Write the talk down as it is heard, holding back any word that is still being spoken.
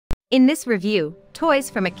In this review, toys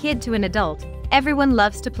from a kid to an adult, everyone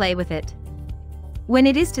loves to play with it. When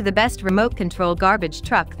it is to the best remote control garbage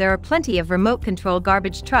truck, there are plenty of remote control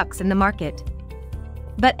garbage trucks in the market.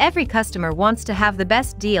 But every customer wants to have the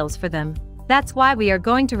best deals for them. That's why we are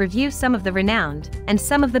going to review some of the renowned and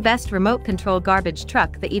some of the best remote control garbage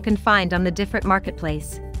truck that you can find on the different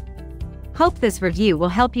marketplace. Hope this review will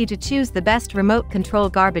help you to choose the best remote control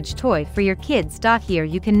garbage toy for your kids. Here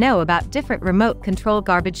you can know about different remote control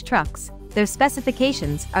garbage trucks, their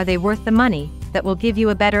specifications, are they worth the money, that will give you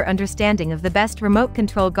a better understanding of the best remote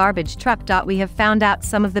control garbage truck. We have found out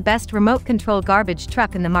some of the best remote control garbage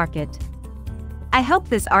truck in the market. I hope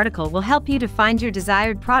this article will help you to find your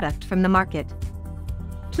desired product from the market.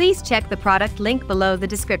 Please check the product link below the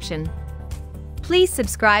description. Please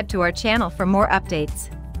subscribe to our channel for more updates.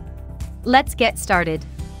 Let's get started.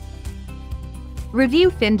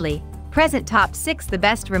 Review Findlay, present top 6 the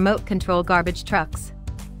best remote control garbage trucks.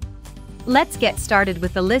 Let's get started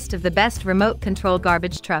with the list of the best remote control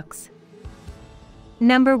garbage trucks.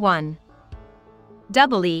 Number 1.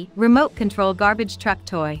 EE Remote Control Garbage Truck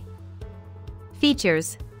Toy.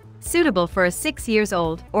 Features: suitable for a 6 years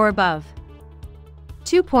old or above.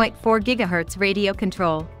 2.4 GHz radio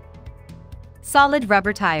control. Solid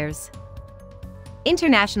rubber tires.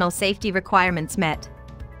 International safety requirements met.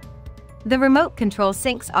 The remote control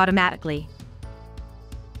syncs automatically.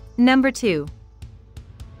 Number 2.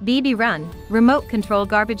 BeebeeRun Remote Control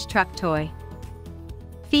Garbage Truck Toy.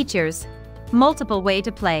 Features: multiple way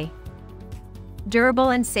to play.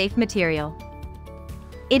 Durable and safe material.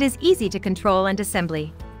 It is easy to control and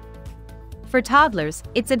assembly. For toddlers,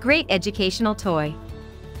 it's a great educational toy.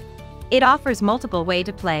 It offers multiple way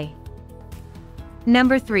to play.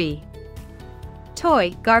 Number 3.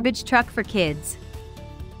 Toy Garbage Truck for Kids.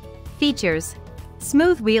 Features: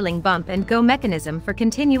 smooth wheeling bump and go mechanism for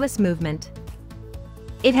continuous movement.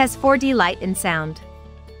 It has 4D light and sound.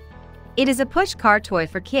 It is a push car toy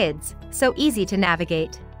for kids, so easy to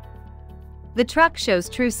navigate. The truck shows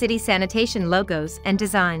true city sanitation logos and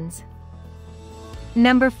designs.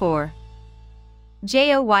 Number 4.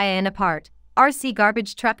 JOYIN Apart RC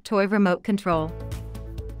Garbage Truck Toy Remote Control.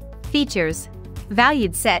 Features: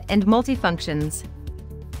 valued set and multifunctions.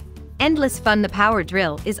 Endless fun. The power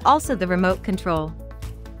drill is also the remote control.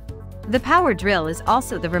 The power drill is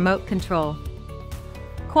also the remote control.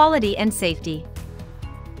 Quality and safety.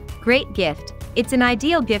 Great gift. It's an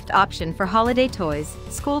ideal gift option for holiday toys,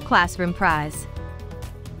 school classroom prize.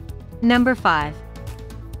 Number 5.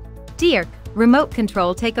 DEERC Remote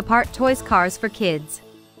Control Take Apart Toys Cars for Kids.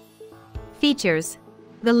 Features: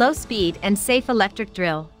 the low speed and safe electric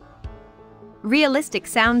drill. Realistic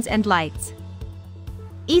sounds and lights.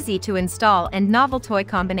 Easy to install and novel toy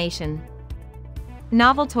combination.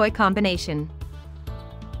 Novel toy combination.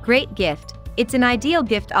 Great gift. It's an ideal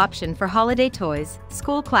gift option for holiday toys,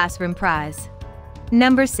 school classroom prize.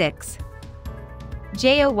 Number 6.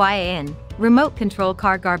 JOYIN Remote Control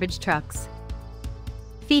Car Garbage Trucks.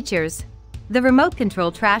 Features: the remote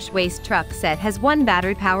control trash waste truck set has one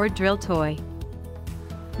battery-powered drill toy.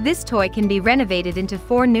 This toy can be renovated into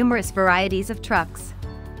 4 numerous varieties of trucks: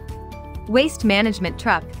 waste management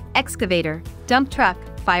truck, excavator, dump truck,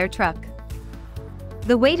 fire truck.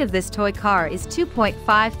 The weight of this toy car is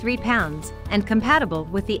 2.53 pounds and compatible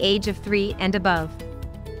with the age of 3 and above.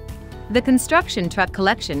 The construction truck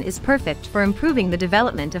collection is perfect for improving the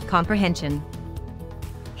development of comprehension,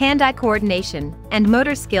 hand-eye coordination, and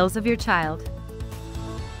motor skills of your child.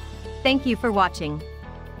 Thank you for watching.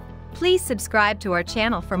 Please subscribe to our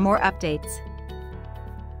channel for more updates.